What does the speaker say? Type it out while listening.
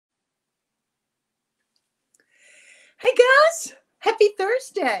Happy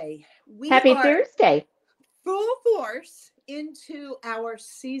Thursday. We Happy are Thursday. full force into our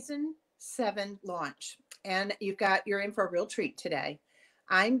season 7 launch. And you're in for a real treat today.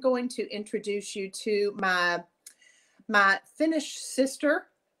 I'm going to introduce you to my Finnish sister,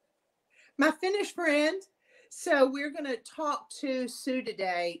 my Finnish friend. So we're going to talk to Sue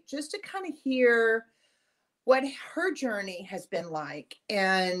today just to kind of hear what her journey has been like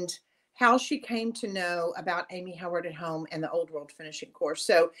and how she came to know about Amy Howard at Home and the Old World Finishing course.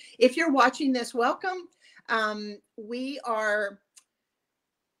 So if you're watching this, welcome. We are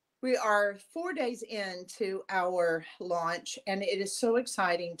 4 days into our launch, and it is so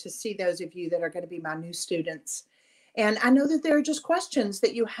exciting to see those of you that are going to be my new students. And I know that there are just questions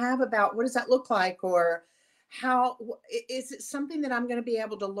that you have about what does that look like, or how is it something that I'm going to be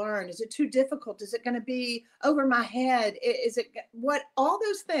able to learn? Is it too difficult? Is it going to be over my head? Is it what all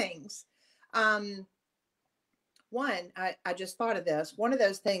those things? Um, I just thought of this. One of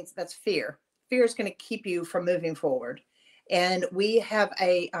those things, that's fear. Fear is going to keep you from moving forward. And we kind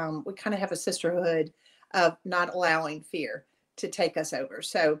of have a sisterhood of not allowing fear to take us over.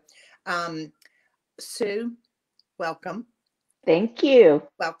 So, um, Sue, welcome. Thank you.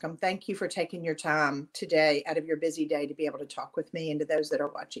 Welcome. Thank you for taking your time today out of your busy day to be able to talk with me, and to those that are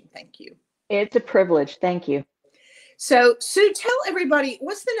watching. Thank you. It's a privilege. Thank you. So, Sue, tell everybody,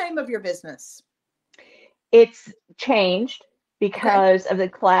 what's the name of your business? It's changed Okay. because of the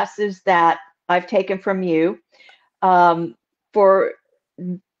classes that I've taken from you. For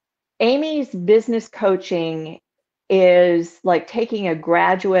Amy's business coaching is like taking a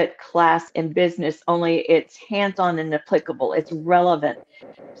graduate class in business, only it's hands-on and applicable. It's relevant.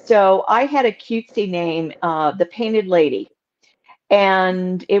 So I had a cutesy name, The Painted Lady.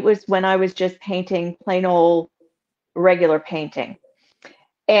 And it was when I was just painting plain old regular painting.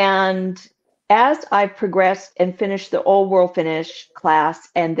 And as I've progressed and finished the Old World Finish class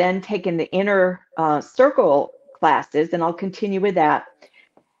and then taken the inner circle classes, and I'll continue with that,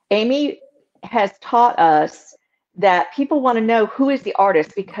 Amy has taught us that people want to know who is the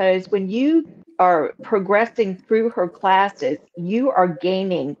artist, because when you are progressing through her classes, you are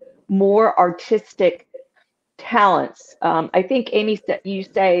gaining more artistic talents. I think Amy said you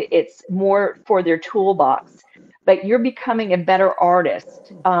say it's more for their toolbox, but you're becoming a better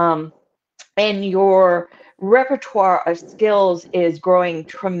artist, and your repertoire of skills is growing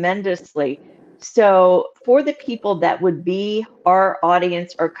tremendously. So for the people that would be our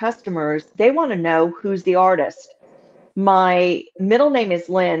audience or customers, they want to know who's the artist. My middle name is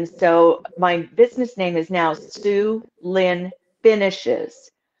Lynn, so my business name is now Sue Lynn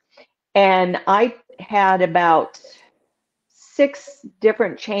Finishes. And I had about 6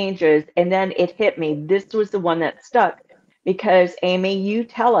 different changes, and then it hit me. This was the one that stuck because, Amy, you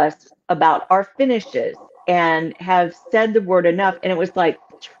tell us about our finishes and have said the word enough. And it was like,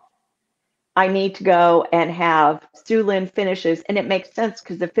 I need to go and have Sue Lynn Finishes. And it makes sense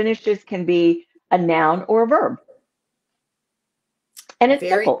because the finishes can be a noun or a verb. And it's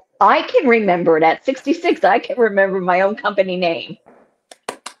Very, simple. I can remember it at 66. I can remember my own company name.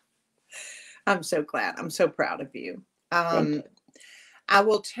 I'm so glad. I'm so proud of you. Thank Um, you. I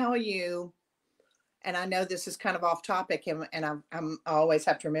will tell you, and I know this is kind of off topic, I always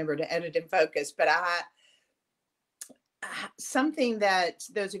have to remember to edit and focus, but something that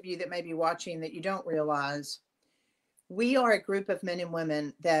those of you that may be watching that you don't realize, we are a group of men and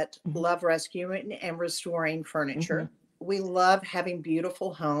women that Mhm, love rescuing and restoring mhm. furniture. We love having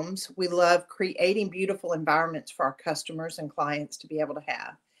beautiful homes. We love creating beautiful environments for our customers and clients to be able to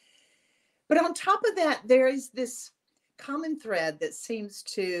have. But on top of that, there is this common thread that seems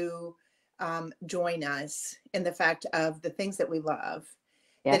to join us in the fact of the things that we love.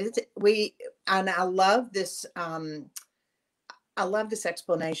 That Yes. is, we and I love this. I love this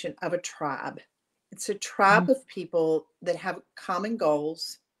explanation of a tribe. It's a tribe Mhm. of people that have common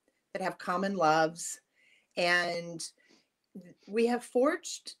goals, that have common loves, and we have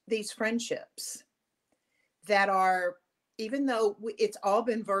forged these friendships that are, even though it's all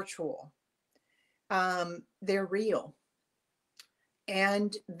been virtual, they're real,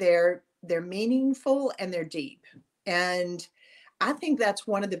 and they're meaningful, and they're deep. And I think that's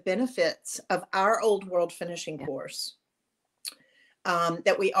one of the benefits of our Old World Finishing Yeah. course,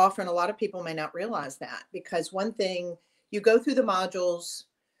 that we offer. And a lot of people may not realize that, because one thing, you go through the modules,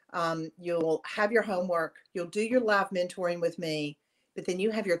 you'll have your homework, you'll do your live mentoring with me, but then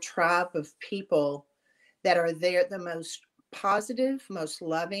you have your tribe of people that are there, the most positive, most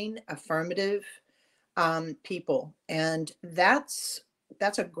loving, affirmative people. And that's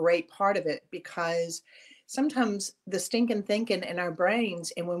a great part of it, because sometimes the stinking thinking in our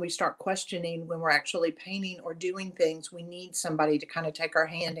brains, and when we start questioning when we're actually painting or doing things, we need somebody to kind of take our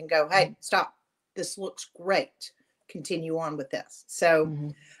hand and go, hey, stop, this looks great, continue on with this. So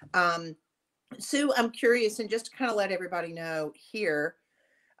Mm-hmm. Sue, I'm curious, and just to kind of let everybody know here,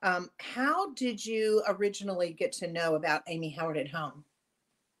 how did you originally get to know about Amy Howard at Home?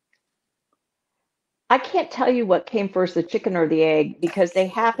 I can't tell you what came first, the chicken or the egg, because they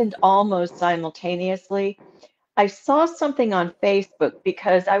happened almost simultaneously. I saw something on Facebook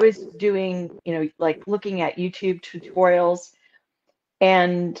because I was doing, like looking at YouTube tutorials,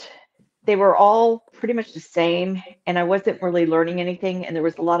 and they were all pretty much the same, and I wasn't really learning anything, and there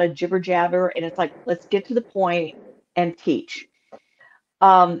was a lot of jibber jabber, and it's like, let's get to the point and teach.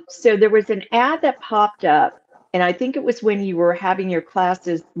 So there was an ad that popped up, and I think it was when you were having your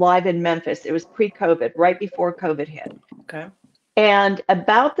classes live in Memphis. It was pre-COVID, right before COVID hit. Okay. And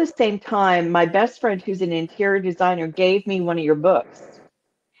about the same time, my best friend, who's an interior designer, gave me one of your books.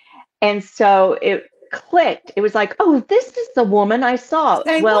 And so it clicked. It was like, oh, this is the woman I saw.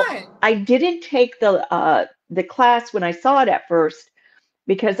 Same Well, one. I didn't take the class when I saw it at first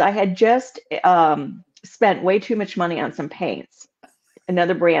because I had just spent way too much money on some paints,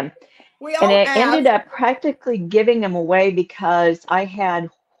 another brand. We And all it ended have. up practically giving them away because I had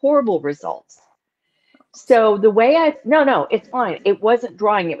horrible results. So the way no, it's fine. It wasn't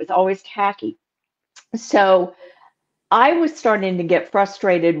drying. It was always tacky. So I was starting to get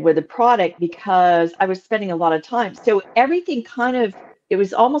frustrated with the product because I was spending a lot of time. So everything kind of, it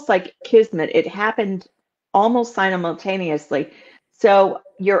was almost like kismet. It happened almost simultaneously. So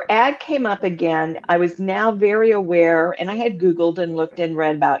your ad came up again. I was now very aware, and I had Googled and looked and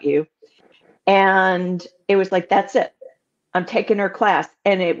read about you. And it was like, that's it. I'm taking her class.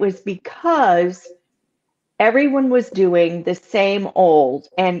 And it was because everyone was doing the same old,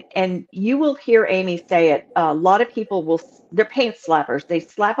 and you will hear Amy say it. A lot of people they're paint slappers. They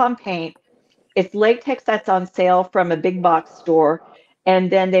slap on paint. It's latex that's on sale from a big box store,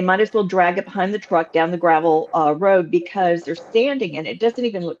 and then they might as well drag it behind the truck down the gravel road because they're standing and it doesn't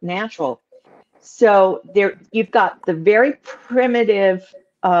even look natural. So there you've got the very primitive,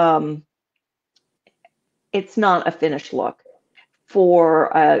 it's not a finished look for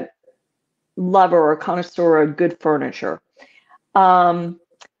a lover or connoisseur of good furniture. Um,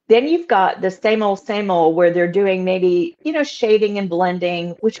 then you've got the same old where they're doing maybe, shading and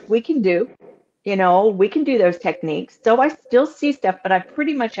blending, which we can do. We can do those techniques. So I still see stuff, but I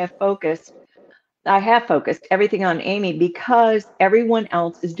have focused everything on Amy because everyone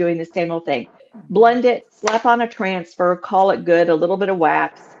else is doing the same old thing. Blend it, slap on a transfer, call it good, a little bit of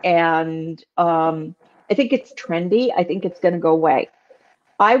wax. And I think it's trendy. I think it's going to go away.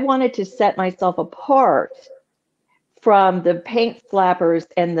 I wanted to set myself apart from the paint slappers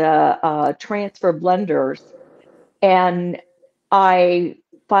and the transfer blenders. And I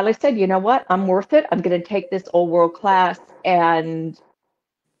finally said, you know what? I'm worth it. I'm going to take this old world class, and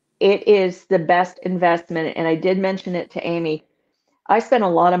it is the best investment. And I did mention it to Amy. I spent a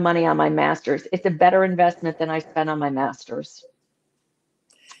lot of money on my master's. It's a better investment than I spent on my master's.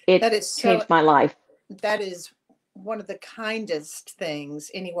 It That is changed my life. That is one of the kindest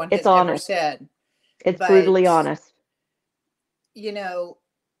things anyone It's has ever honest. said. It's But, brutally honest.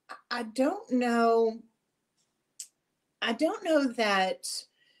 I don't know. I don't know that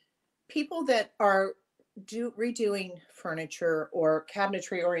people that are redoing furniture or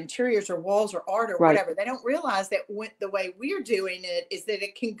cabinetry or interiors or walls or art or Right. whatever, they don't realize that the way we're doing it is that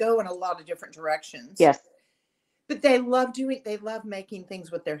it can go in a lot of different directions. Yes. But they love making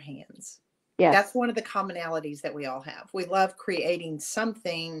things with their hands. Yes. That's one of the commonalities that we all have. We love creating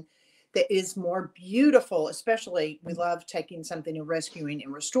something that is more beautiful, especially we love taking something and rescuing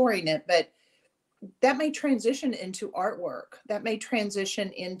and restoring it, but that may transition into artwork. That may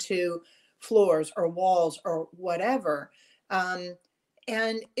transition into floors or walls or whatever.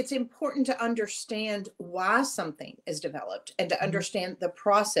 And it's important to understand why something is developed and to understand the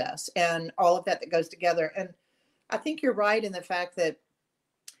process and all of that goes together. And I think you're right in the fact that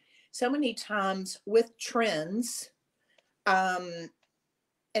so many times with trends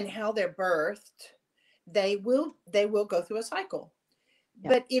and how they're birthed, they will go through a cycle.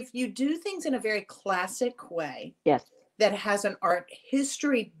 Yeah. But if you do things in a very classic way, yes, that has an art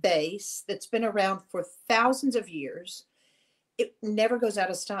history base that's been around for thousands of years, it never goes out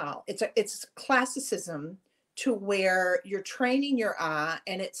of style. It's classicism to where you're training your eye,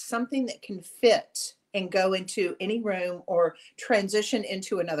 and it's something that can fit and go into any room or transition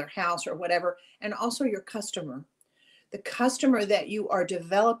into another house or whatever. And also your customer, the customer that you are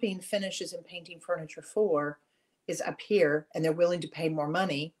developing finishes and painting furniture for is up here, and they're willing to pay more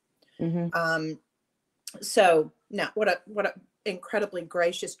money. So no, what a incredibly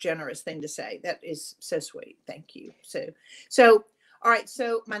gracious, generous thing to say. That is so sweet. Thank you. So all right.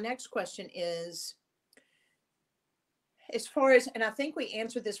 So my next question is, as far as, and I think we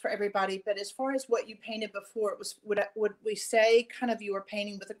answered this for everybody, but as far as what you painted before, it was, would we say kind of you were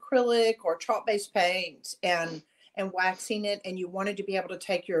painting with acrylic or chalk based paint and waxing it, and you wanted to be able to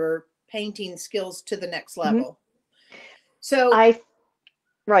take your painting skills to the next level? So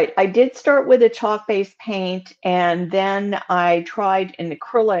Right. I did start with a chalk-based paint, and then I tried an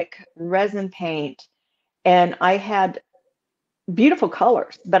acrylic resin paint, and I had beautiful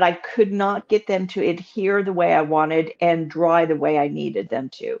colors, but I could not get them to adhere the way I wanted and dry the way I needed them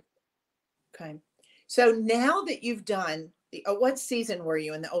to. okay. So now that you've done the, what season were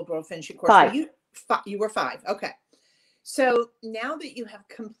you in the Old World Finishing course? 5. Were you you were 5? Okay. So now that you have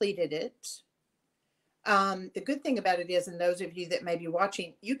completed it, the good thing about it is, and those of you that may be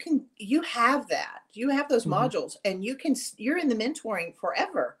watching, you have those modules, and you're in the mentoring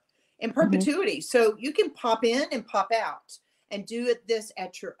forever, in perpetuity. So you can pop in and pop out and do this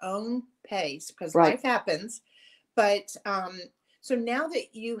at your own pace, because life happens. But so now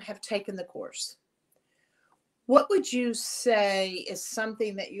that you have taken the course, what would you say is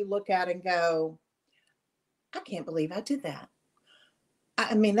something that you look at and go, I can't believe I did that?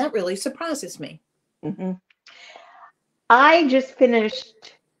 I mean, that really surprises me. I just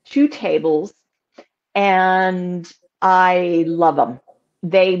finished 2 tables, and I love them.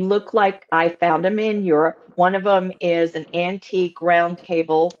 They look like I found them in Europe. One of them is an antique round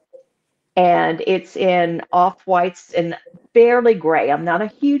table, and it's in off-whites and fairly gray. I'm not a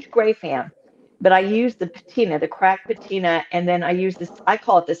huge gray fan, but I use the patina, the cracked patina, and then I use this, I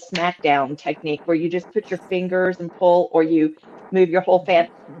call it the smackdown technique, where you just put your fingers and pull, or you move your whole fan.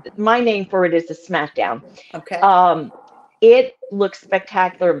 My name for it is the smackdown. Okay. It looks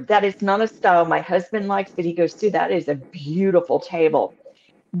spectacular. That is not a style my husband likes, but he goes, Sue, that is a beautiful table.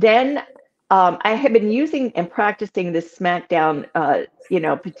 Then I have been using and practicing this smackdown,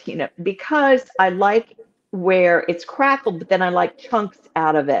 patina, because I like where it's crackled, but then I like chunks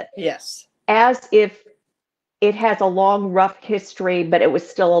out of it. Yes. As if it has a long, rough history, but it was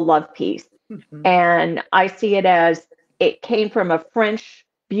still a love piece. And I see it as it came from a French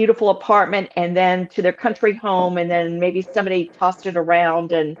beautiful apartment and then to their country home, and then maybe somebody tossed it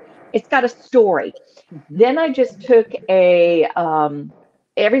around, and it's got a story. Then I just took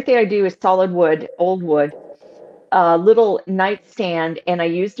everything I do is solid wood, old wood, little nightstand, and I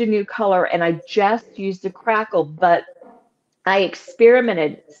used a new color, and I just used a crackle, but I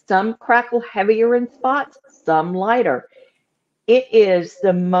experimented. Some crackle heavier in spots, some lighter. It is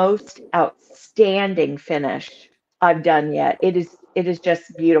the most outstanding finish I've done yet. It is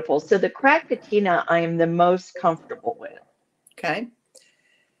just beautiful. So the cracked patina I am the most comfortable with. Okay.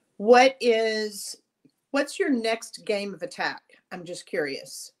 What's your next game of attack? I'm just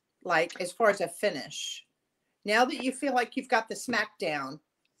curious. Like, as far as a finish, now that you feel like you've got the smackdown.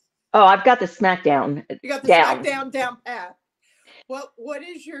 Oh, I've got the smackdown. You got the smackdown down pat. What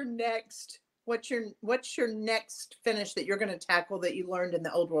is your next? What's your next finish that you're going to tackle that you learned in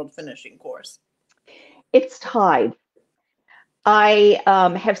the Old World Finishing course? It's tide. I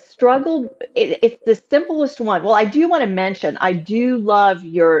have struggled. It's the simplest one. Well, I do want to mention, I do love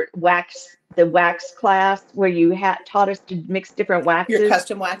the wax class where you taught us to mix different waxes. Your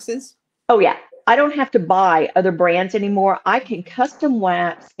custom waxes? Oh, yeah. I don't have to buy other brands anymore. I can custom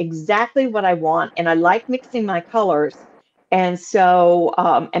wax exactly what I want, and I like mixing my colors. And so,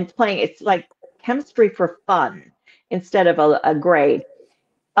 and playing, it's like chemistry for fun instead of a grade.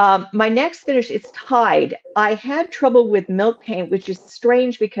 My next finish is tide. I had trouble with milk paint, which is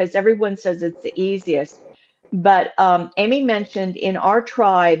strange because everyone says it's the easiest. But Amy mentioned in our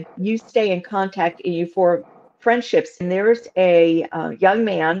tribe, you stay in contact and you form friendships. And there's a young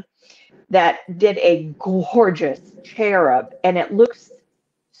man that did a gorgeous cherub, and it looks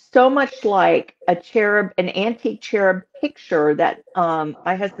so much like a cherub, an antique cherub picture that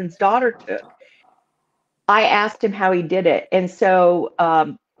my husband's daughter took. I asked him how he did it, and so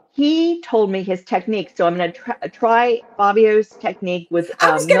he told me his technique. So I'm going to try Fabio's technique with.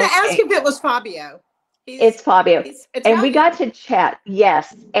 I was going to ask if it was Fabio. It's Fabio, and we got to chat.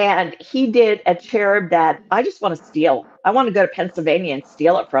 Yes, and he did a cherub that I just want to steal. I want to go to Pennsylvania and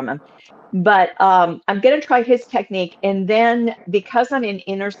steal it from him. But I'm going to try his technique. And then because I'm in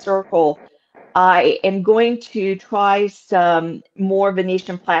Inner Circle, I am going to try some more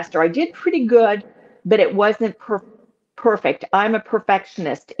Venetian plaster. I did pretty good, but it wasn't perfect. I'm a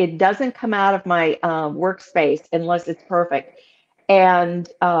perfectionist. It doesn't come out of my workspace unless it's perfect. And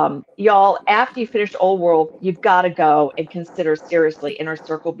y'all, after you finish Old World, you've got to go and consider seriously Inner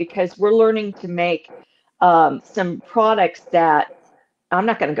Circle, because we're learning to make some products that I'm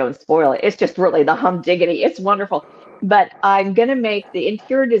not going to go and spoil it. It's just really the humdiggity. It's wonderful. But I'm going to make the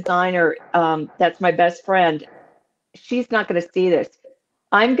interior designer, that's my best friend. She's not going to see this.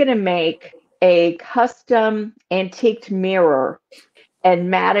 I'm going to make a custom antiqued mirror and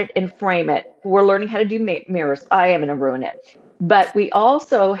mat it and frame it. We're learning how to do mirrors. I am going to ruin it. But we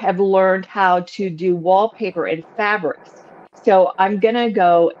also have learned how to do wallpaper and fabrics. So I'm going to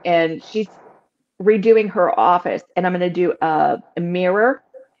go, and she's redoing her office, and I'm going to do a mirror,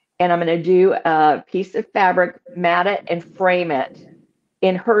 and I'm going to do a piece of fabric, mat it and frame it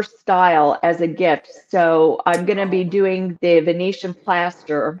in her style as a gift. So I'm going to be doing the Venetian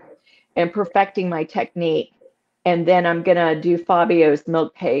plaster and perfecting my technique. And then I'm going to do Fabio's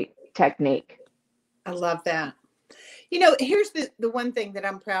milk cake technique. I love that. You know, here's the one thing that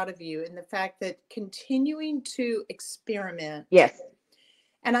I'm proud of you, and the fact that continuing to experiment. Yes.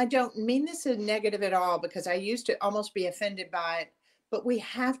 And I don't mean this as negative at all, because I used to almost be offended by it, but we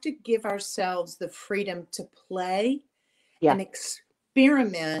have to give ourselves the freedom to play and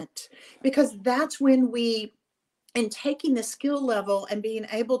experiment, because that's when we, and taking the skill level and being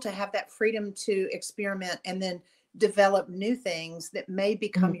able to have that freedom to experiment and then develop new things that may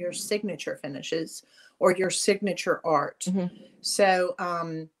become your signature finishes or your signature art. So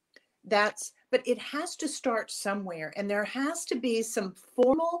but it has to start somewhere, and there has to be some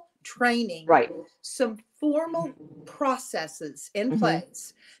formal training, some formal processes in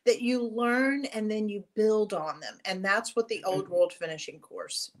place that you learn, and then you build on them. And that's what the Old World Finishing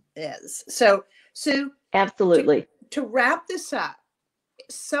course is. So, Sue, absolutely. To wrap this up,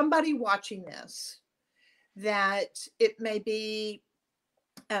 somebody watching this, that it may be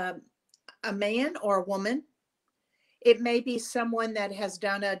a man or a woman, it may be someone that has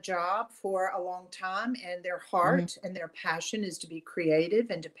done a job for a long time, and their heart and their passion is to be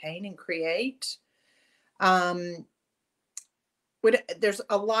creative and to paint and create. There's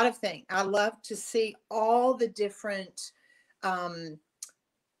a lot of things. I love to see all the different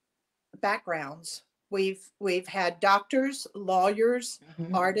backgrounds. We've had doctors, lawyers,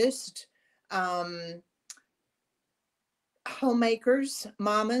 artists, homemakers,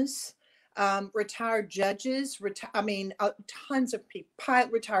 mamas, retired judges, tons of people,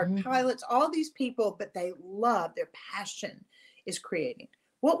 retired pilots, all these people, but they love, their passion is creating.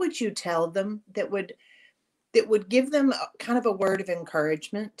 What would you tell them that would give them kind of a word of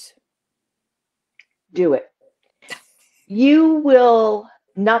encouragement? Do it. You will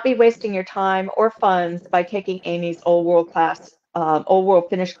not be wasting your time or funds by taking Amy's Old World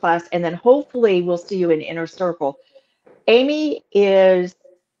Finish class, and then hopefully we'll see you in Inner Circle. Amy has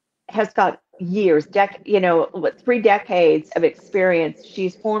got years, 3 decades of experience.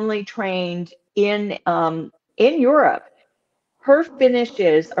 She's formally trained in Europe. Her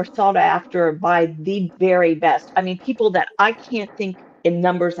finishes are sought after by the very best. I mean, people that I can't think in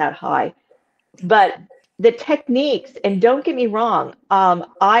numbers that high. But the techniques, and don't get me wrong,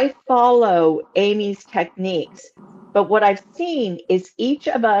 I follow Amy's techniques. But what I've seen is each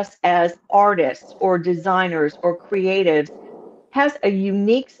of us as artists or designers or creatives has a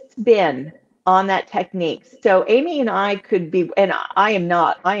unique spin on that technique. So Amy and I could be, and I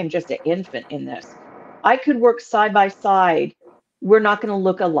am just an infant in this. I could work side by side. We're not going to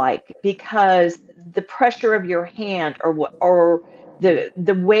look alike, because the pressure of your hand or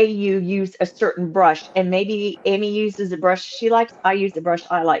the way you use a certain brush, and maybe Amy uses a brush she likes, I use the brush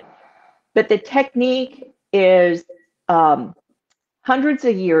I like. But the technique is hundreds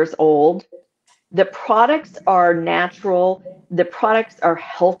of years old. The products are natural. The products are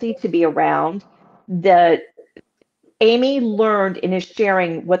healthy to be around. Amy learned and is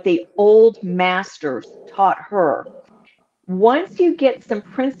sharing what the old masters taught her. Once you get some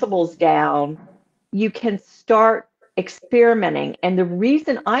principles down, you can start experimenting. And the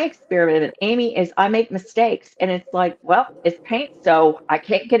reason I experiment with Amy is I make mistakes, and it's like, well, it's paint, so I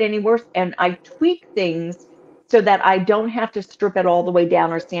can't get any worse. And I tweak things so that I don't have to strip it all the way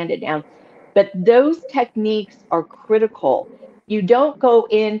down or sand it down. But those techniques are critical. You don't go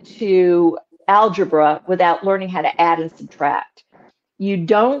into algebra without learning how to add and subtract. You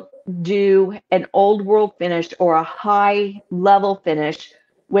don't do an old world finish or a high level finish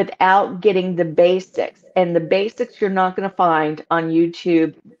without getting the basics. And the basics you're not going to find on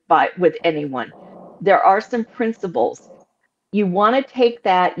YouTube with anyone. There are some principles. You want to take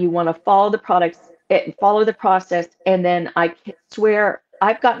that, you want to follow the process, and then I swear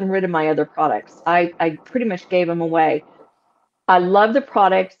I've gotten rid of my other products. I pretty much gave them away. I love the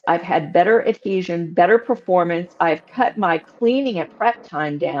products. I've had better adhesion, better performance. I've cut my cleaning and prep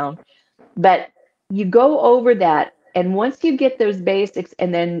time down. But you go over that, and once you get those basics,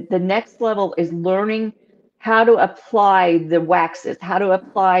 and then the next level is learning how to apply the waxes, how to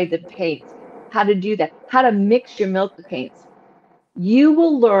apply the paints, how to do that, how to mix your milk paints. You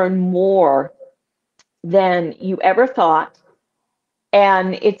will learn more than you ever thought.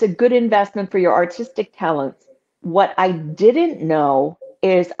 And it's a good investment for your artistic talents. What I didn't know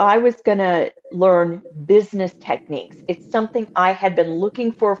is I was going to learn business techniques. It's something I had been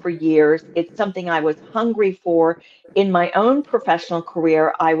looking for years. It's something I was hungry for in my own professional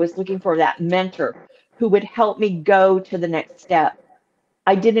career. I was looking for that mentor who would help me go to the next step.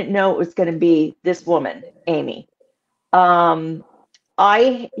 I didn't know it was going to be this woman, Amy.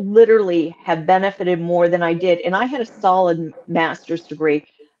 I literally have benefited more than I did. And I had a solid master's degree.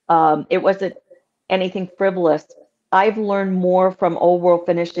 It wasn't anything frivolous. I've learned more from Old World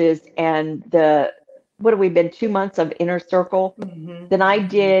Finishes and what have we been, 2 months of Inner Circle than I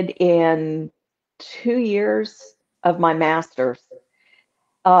did in 2 years of my master's.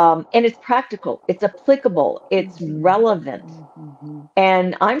 And it's practical, it's applicable, it's relevant.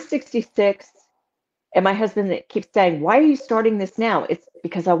 And I'm 66. And my husband keeps saying, "Why are you starting this now?" It's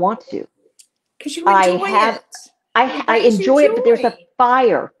because I want to. Because you enjoy it. I enjoy it, but there's a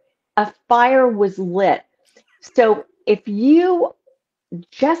fire. A fire was lit. So if you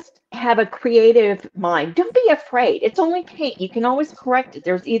just have a creative mind, don't be afraid. It's only paint. You can always correct it.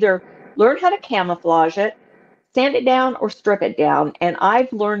 There's either learn how to camouflage it, sand it down, or strip it down. And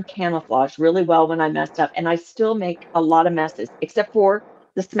I've learned camouflage really well when I messed up. And I still make a lot of messes, except for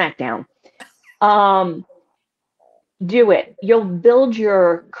the smackdown. Do it. You'll build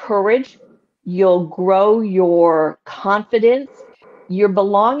your courage. You'll grow your confidence. You're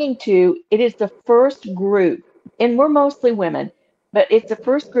belonging to, it is the first group, and we're mostly women, but it's the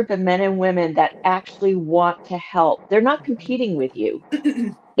first group of men and women that actually want to help. They're not competing with you.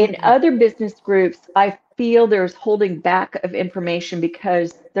 In other business groups, I feel there's holding back of information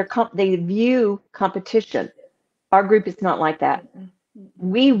because they view competition. Our group is not like that.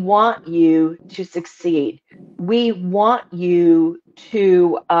 We want you to succeed. We want you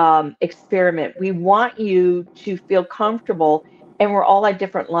to experiment. We want you to feel comfortable, and we're all at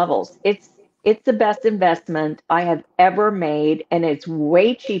different levels. It's the best investment I have ever made, and it's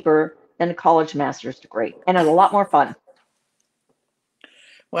way cheaper than a college master's degree, and it's a lot more fun.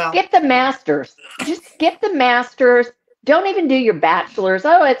 Well, get the master's. Just get the master's. Don't even do your bachelor's.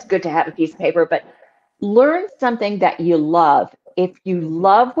 Oh, it's good to have a piece of paper, but learn something that you love. If you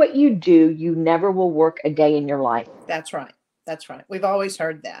love what you do, you never will work a day in your life. That's right. That's right. We've always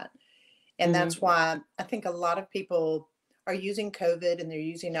heard that. And that's why I think a lot of people are using COVID and they're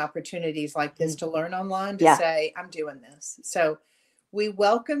using opportunities like this to learn online to say, I'm doing this. So we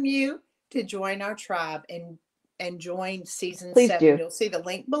welcome you to join our tribe and join season 7. Do. You'll see the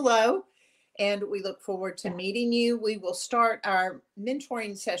link below. And we look forward to meeting you. We will start our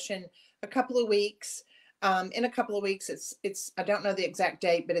mentoring session a couple of weeks. In a couple of weeks, it's I don't know the exact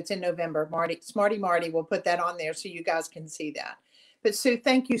date, but it's in November. Smarty Marty will put that on there so you guys can see that. But Sue,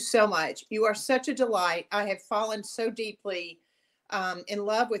 thank you so much. You are such a delight. I have fallen so deeply in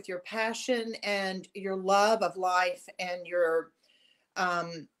love with your passion and your love of life and your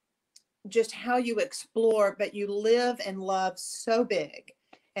just how you explore, but you live and love so big.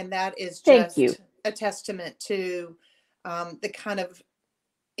 And that is just a testament to the kind of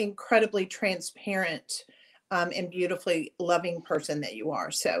incredibly transparent and beautifully loving person that you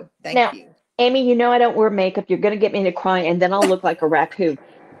are. So thank you. Amy, you know I don't wear makeup. You're going to get me to cry, and then I'll look like a raccoon.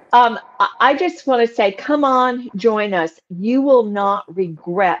 I just want to say, come on, join us. You will not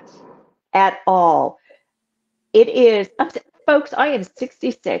regret at all. It is, folks, I am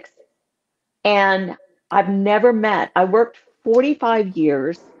 66, and I've never met, I worked 45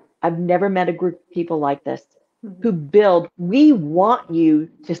 years. I've never met a group of people like this who build. We want you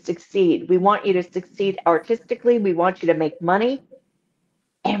to succeed. We want you to succeed artistically. We want you to make money,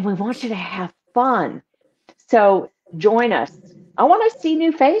 and we want you to have fun. So join us. I want to see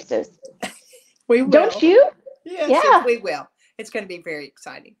new faces. We will. Don't you? Yes, we will. It's going to be very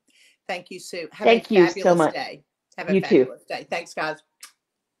exciting. Thank you, Sue. Have a fabulous day. Have a fabulous day. Thanks, guys.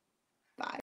 Bye.